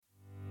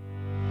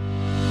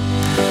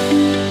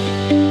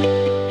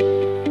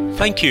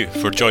Thank you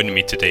for joining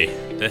me today.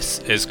 This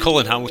is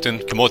Colin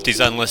Hamilton,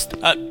 Commodities Analyst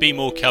at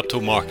BMO Capital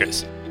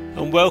Markets,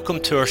 and welcome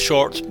to our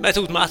short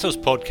Metals Matters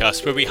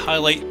podcast where we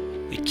highlight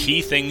the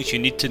key things you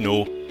need to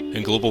know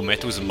in global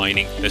metals and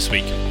mining this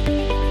week.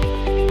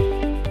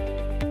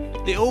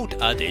 The old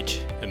adage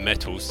in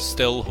metals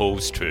still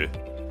holds true.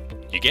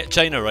 You get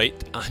China right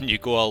and you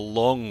go a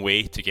long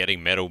way to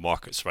getting metal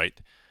markets right,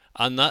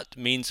 and that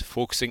means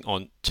focusing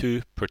on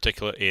two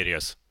particular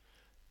areas: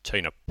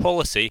 China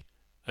policy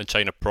and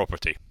China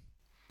property.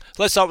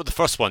 Let's start with the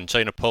first one,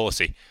 China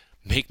policy.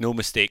 Make no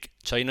mistake,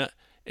 China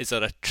is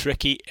at a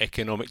tricky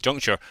economic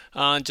juncture,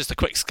 and just a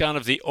quick scan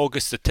of the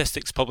August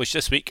statistics published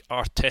this week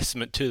are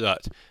testament to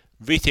that.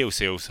 Retail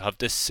sales have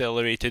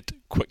decelerated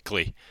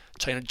quickly.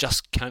 China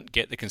just can't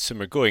get the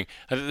consumer going,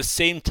 and at the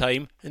same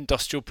time,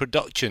 industrial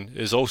production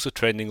is also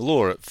trending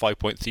lower at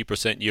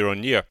 5.3% year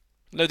on year.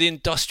 Now, the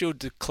industrial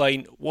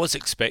decline was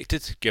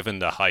expected given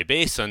the high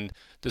base and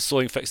the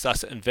slowing fixed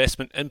asset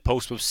investment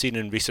impulse we've seen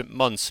in recent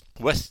months,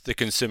 with the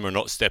consumer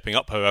not stepping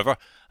up, however.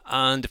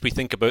 And if we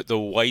think about the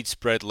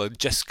widespread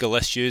logistical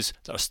issues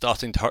that are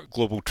starting to hurt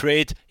global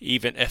trade,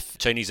 even if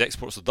Chinese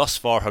exports thus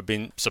far have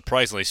been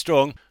surprisingly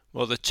strong,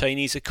 well, the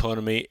Chinese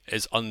economy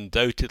is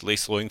undoubtedly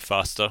slowing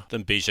faster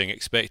than Beijing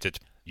expected.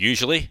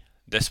 Usually,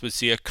 this would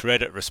see a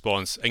credit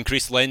response,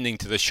 increased lending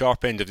to the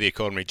sharp end of the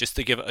economy just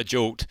to give it a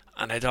jolt,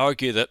 and I'd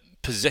argue that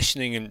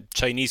positioning in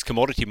Chinese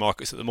commodity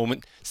markets at the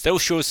moment still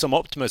shows some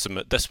optimism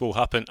that this will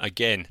happen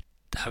again.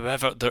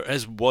 However, there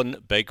is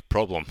one big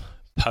problem: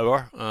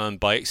 power, and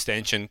by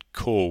extension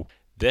coal.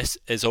 This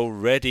is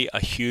already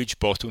a huge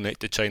bottleneck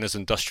to China's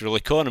industrial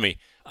economy,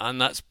 and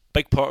that's a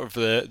big part of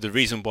the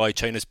reason why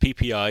China's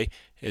PPI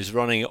is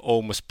running at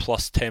almost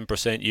plus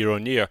 10% year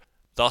on year.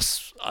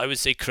 Thus, I would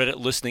say credit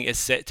loosening is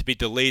set to be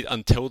delayed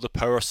until the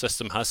power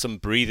system has some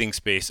breathing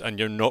space and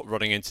you're not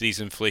running into these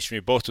inflationary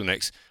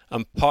bottlenecks.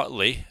 And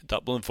partly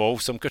that will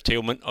involve some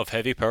curtailment of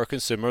heavy power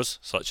consumers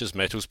such as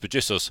metals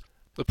producers.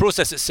 The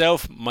process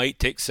itself might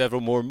take several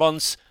more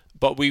months,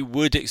 but we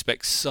would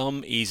expect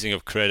some easing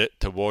of credit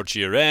towards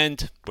year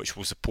end, which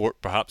will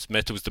support perhaps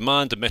metals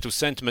demand and metals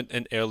sentiment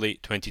in early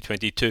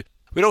 2022.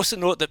 We'd also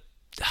note that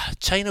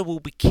China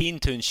will be keen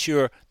to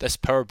ensure this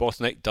power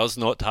bottleneck does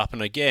not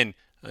happen again,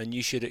 and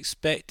you should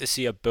expect to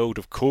see a build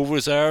of coal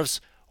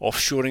reserves,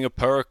 offshoring of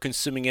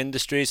power-consuming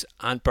industries,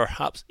 and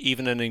perhaps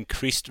even an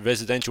increased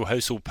residential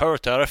household power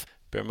tariff.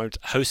 Bear in mind,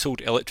 household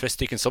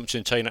electricity consumption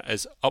in China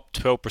is up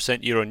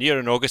 12% year on year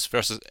in August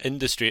versus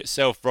industry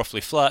itself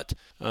roughly flat,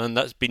 and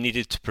that's been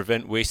needed to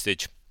prevent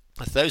wastage.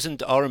 1,000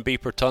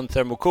 RMB per tonne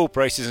thermal coal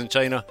prices in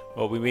China,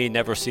 well, we may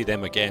never see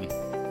them again.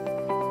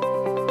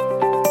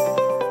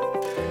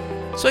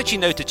 Switching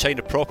now to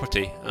China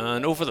property,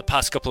 and over the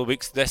past couple of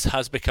weeks this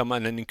has become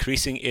an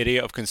increasing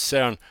area of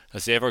concern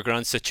as the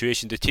Evergrande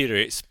situation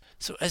deteriorates.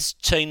 So is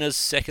China's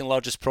second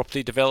largest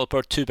property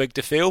developer too big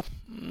to fail?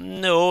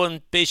 No,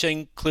 and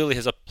Beijing clearly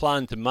has a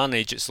plan to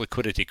manage its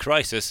liquidity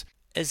crisis.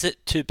 Is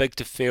it too big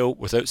to fail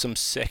without some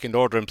second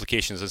order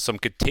implications and some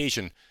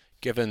contagion,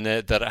 given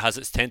that it has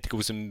its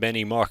tentacles in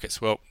many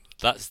markets? Well,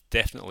 that's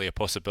definitely a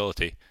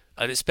possibility.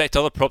 I'd expect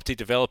other property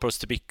developers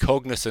to be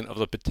cognizant of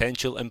the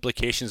potential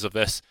implications of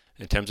this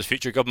in terms of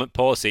future government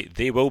policy.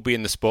 They will be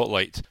in the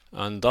spotlight,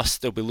 and thus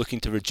they'll be looking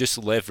to reduce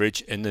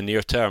leverage in the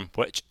near term,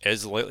 which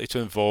is likely to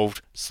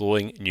involve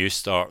slowing new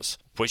starts,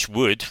 which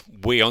would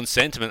weigh on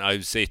sentiment, I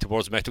would say,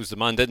 towards metals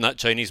demand in that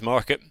Chinese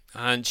market.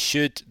 And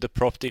should the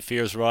property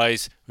fears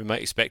rise, we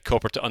might expect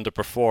copper to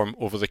underperform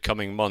over the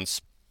coming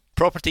months.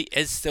 Property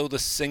is still the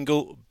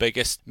single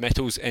biggest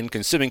metals in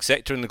consuming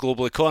sector in the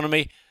global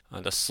economy,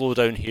 and a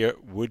slowdown here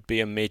would be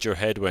a major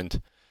headwind.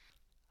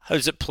 How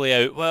does it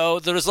play out? Well,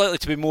 there is likely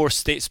to be more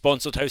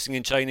state-sponsored housing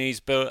in China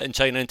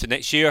into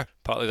next year.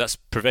 Partly that's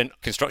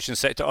prevent construction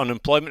sector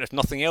unemployment. If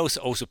nothing else,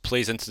 it also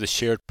plays into the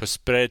shared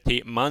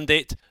prosperity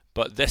mandate.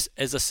 But this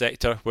is a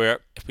sector where,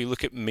 if we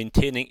look at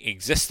maintaining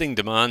existing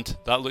demand,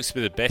 that looks to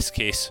be the best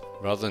case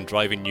rather than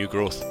driving new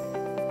growth.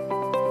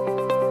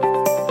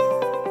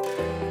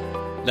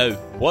 Now,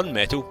 one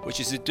metal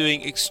which is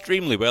doing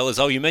extremely well is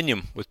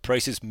aluminium, with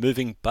prices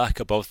moving back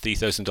above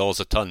 $3,000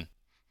 a tonne.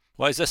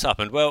 Why has this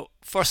happened? Well,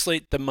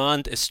 firstly,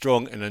 demand is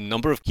strong in a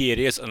number of key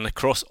areas and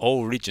across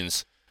all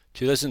regions.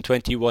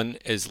 2021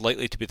 is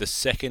likely to be the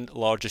second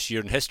largest year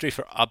in history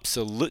for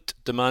absolute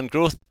demand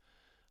growth.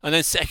 And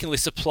then secondly,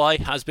 supply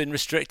has been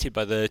restricted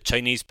by the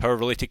Chinese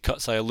power-related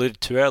cuts I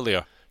alluded to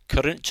earlier.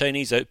 Current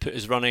Chinese output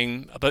is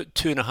running about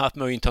 2.5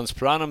 million tonnes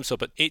per annum, so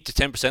about 8 to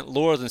 10%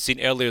 lower than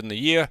seen earlier in the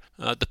year.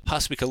 The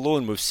past week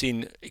alone we've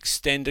seen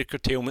extended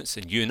curtailments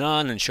in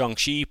Yunnan and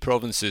Shaanxi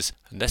provinces,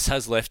 and this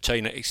has left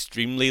China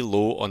extremely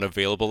low on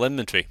available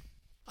inventory.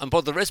 And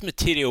while there is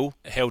material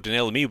held in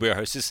LME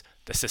warehouses,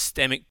 the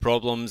systemic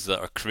problems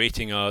that are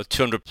creating a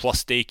 200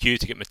 plus day queue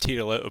to get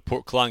material out of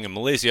Port Klang in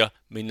Malaysia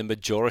mean the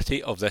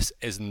majority of this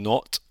is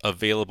not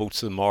available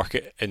to the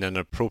market in an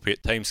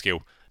appropriate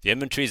timescale. The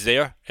inventory is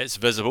there, it's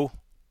visible,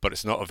 but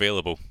it's not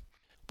available.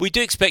 We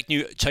do expect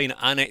new China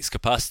Annex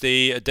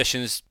capacity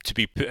additions to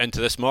be put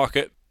into this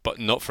market, but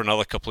not for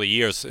another couple of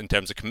years in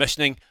terms of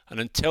commissioning, and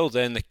until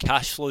then the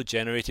cash flow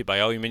generated by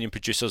aluminium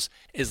producers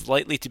is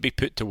likely to be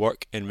put to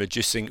work in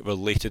reducing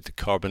related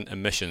carbon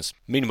emissions.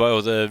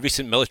 Meanwhile, the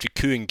recent military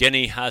coup in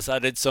Guinea has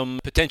added some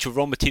potential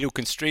raw material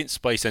constraint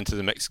spice into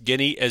the mix.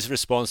 Guinea is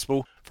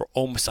responsible for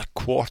almost a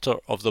quarter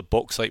of the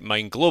bauxite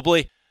mined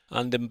globally,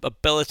 and the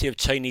ability of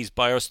Chinese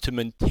buyers to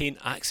maintain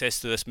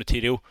access to this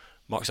material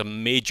marks a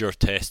major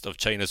test of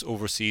China's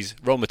overseas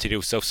raw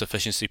material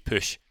self-sufficiency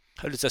push.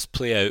 How does this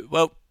play out?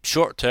 Well,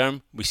 short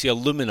term, we see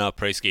alumina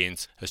price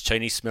gains as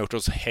Chinese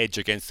smelters hedge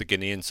against the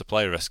Guinean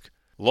supply risk.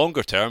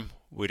 Longer term,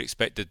 we'd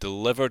expect the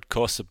delivered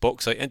costs of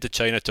bauxite into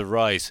China to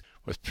rise,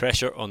 with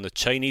pressure on the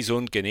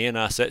Chinese-owned Guinean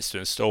assets to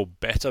install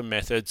better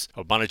methods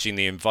of managing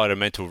the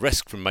environmental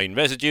risk from mine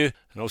residue,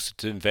 and also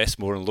to invest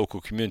more in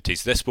local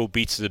communities. This will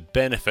be to the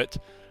benefit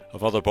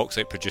of other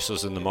bauxite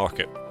producers in the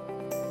market.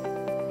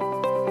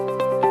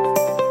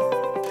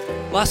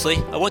 Lastly,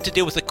 I want to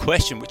deal with a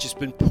question which has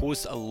been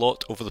posed a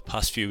lot over the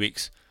past few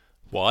weeks.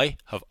 Why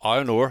have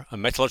iron ore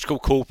and metallurgical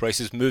coal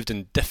prices moved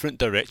in different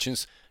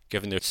directions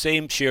given their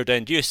same shared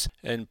end use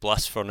in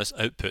blast furnace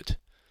output?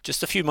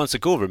 Just a few months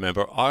ago,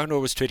 remember, iron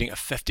ore was trading at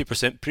a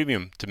 50%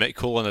 premium to met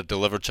coal on a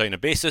delivered China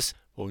basis.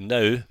 Well,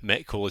 now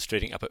met coal is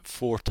trading up at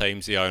 4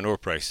 times the iron ore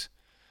price.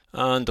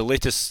 And the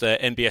latest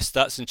NBS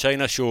stats in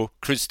China show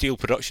crude steel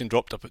production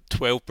dropped up at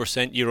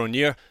 12% year on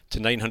year to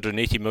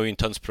 980 million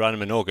tonnes per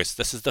annum in August.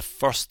 This is the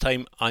first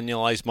time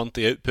annualised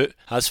monthly output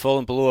has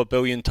fallen below 1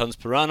 billion tonnes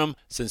per annum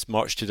since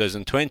March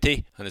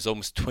 2020 and is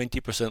almost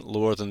 20%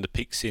 lower than the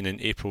peak seen in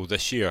April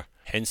this year,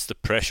 hence the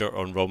pressure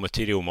on raw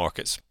material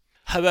markets.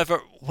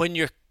 However, when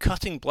you're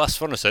cutting blast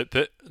furnace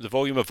output, the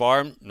volume of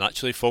iron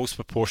naturally falls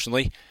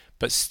proportionally,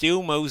 but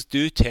steel mills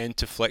do tend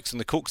to flex on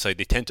the coke side.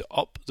 They tend to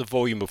up the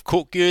volume of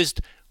coke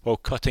used while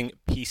cutting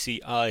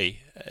PCI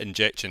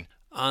injection,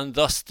 and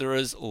thus there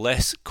is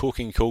less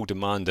coking coal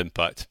demand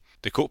impact.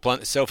 The coke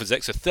plant itself is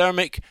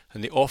exothermic,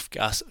 and the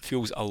off-gas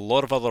fuels a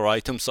lot of other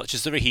items such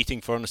as the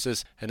reheating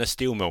furnaces in a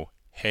steel mill,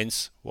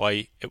 hence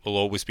why it will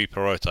always be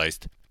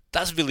prioritised.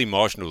 That's really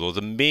marginal though.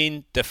 The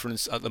main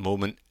difference at the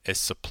moment is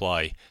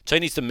supply.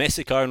 Chinese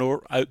domestic iron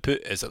ore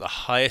output is at the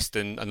highest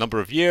in a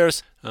number of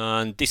years,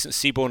 and decent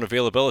seaborne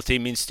availability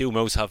means steel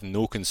mills have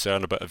no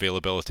concern about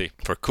availability.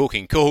 For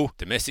coking coal,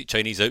 domestic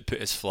Chinese output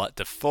is flat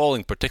to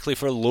falling, particularly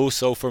for low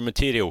sulphur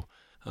material,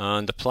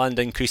 and the planned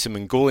increase in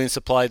Mongolian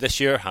supply this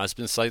year has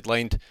been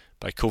sidelined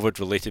by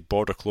COVID-related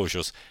border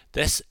closures.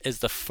 This is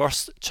the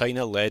first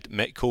China-led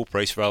met coal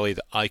price rally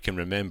that I can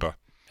remember.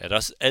 It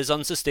is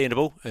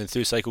unsustainable in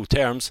through-cycle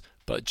terms,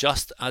 but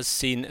just as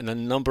seen in a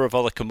number of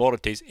other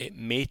commodities, it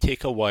may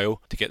take a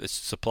while to get the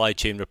supply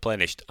chain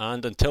replenished,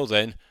 and until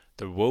then,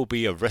 there will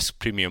be a risk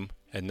premium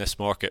in this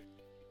market.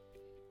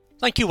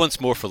 Thank you once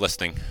more for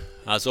listening.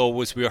 As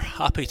always, we are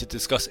happy to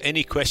discuss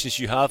any questions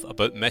you have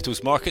about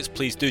metals markets.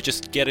 Please do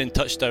just get in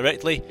touch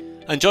directly,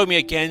 and join me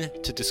again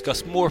to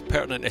discuss more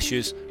pertinent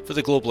issues for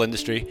the global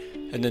industry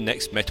in the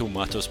next Metal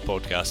Matters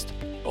podcast.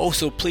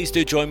 Also, please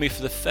do join me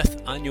for the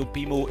 5th annual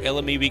BMO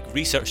LME Week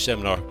Research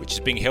Seminar, which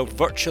is being held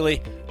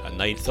virtually at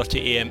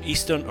 9:30am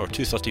Eastern or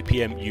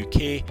 2:30pm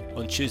UK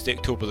on Tuesday,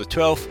 October the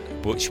 12th,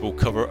 which will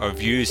cover our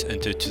views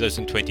into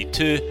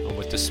 2022 and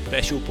with the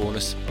special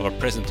bonus of a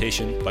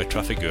presentation by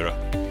Trafigura.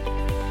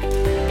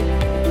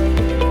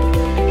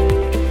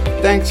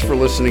 Thanks for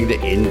listening to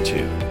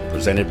Intune,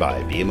 presented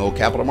by BMO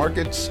Capital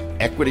Markets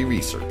Equity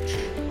Research.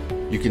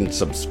 You can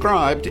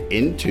subscribe to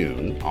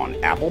Intune on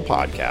Apple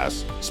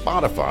Podcasts,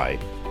 Spotify,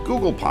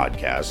 Google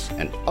Podcasts,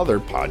 and other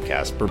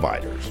podcast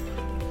providers.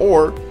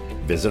 Or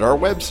visit our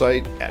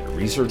website at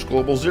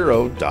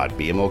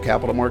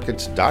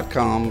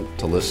researchglobalzero.bmocapitalmarkets.com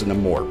to listen to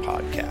more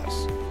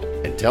podcasts.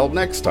 Until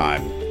next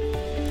time,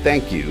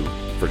 thank you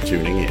for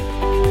tuning in.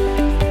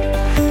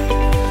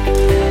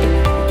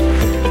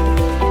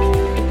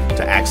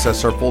 To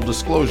access our full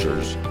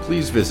disclosures,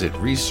 please visit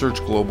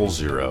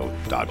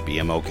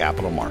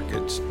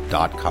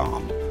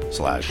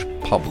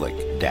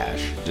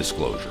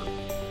researchglobalzero.bmocapitalmarkets.com/public-disclosure.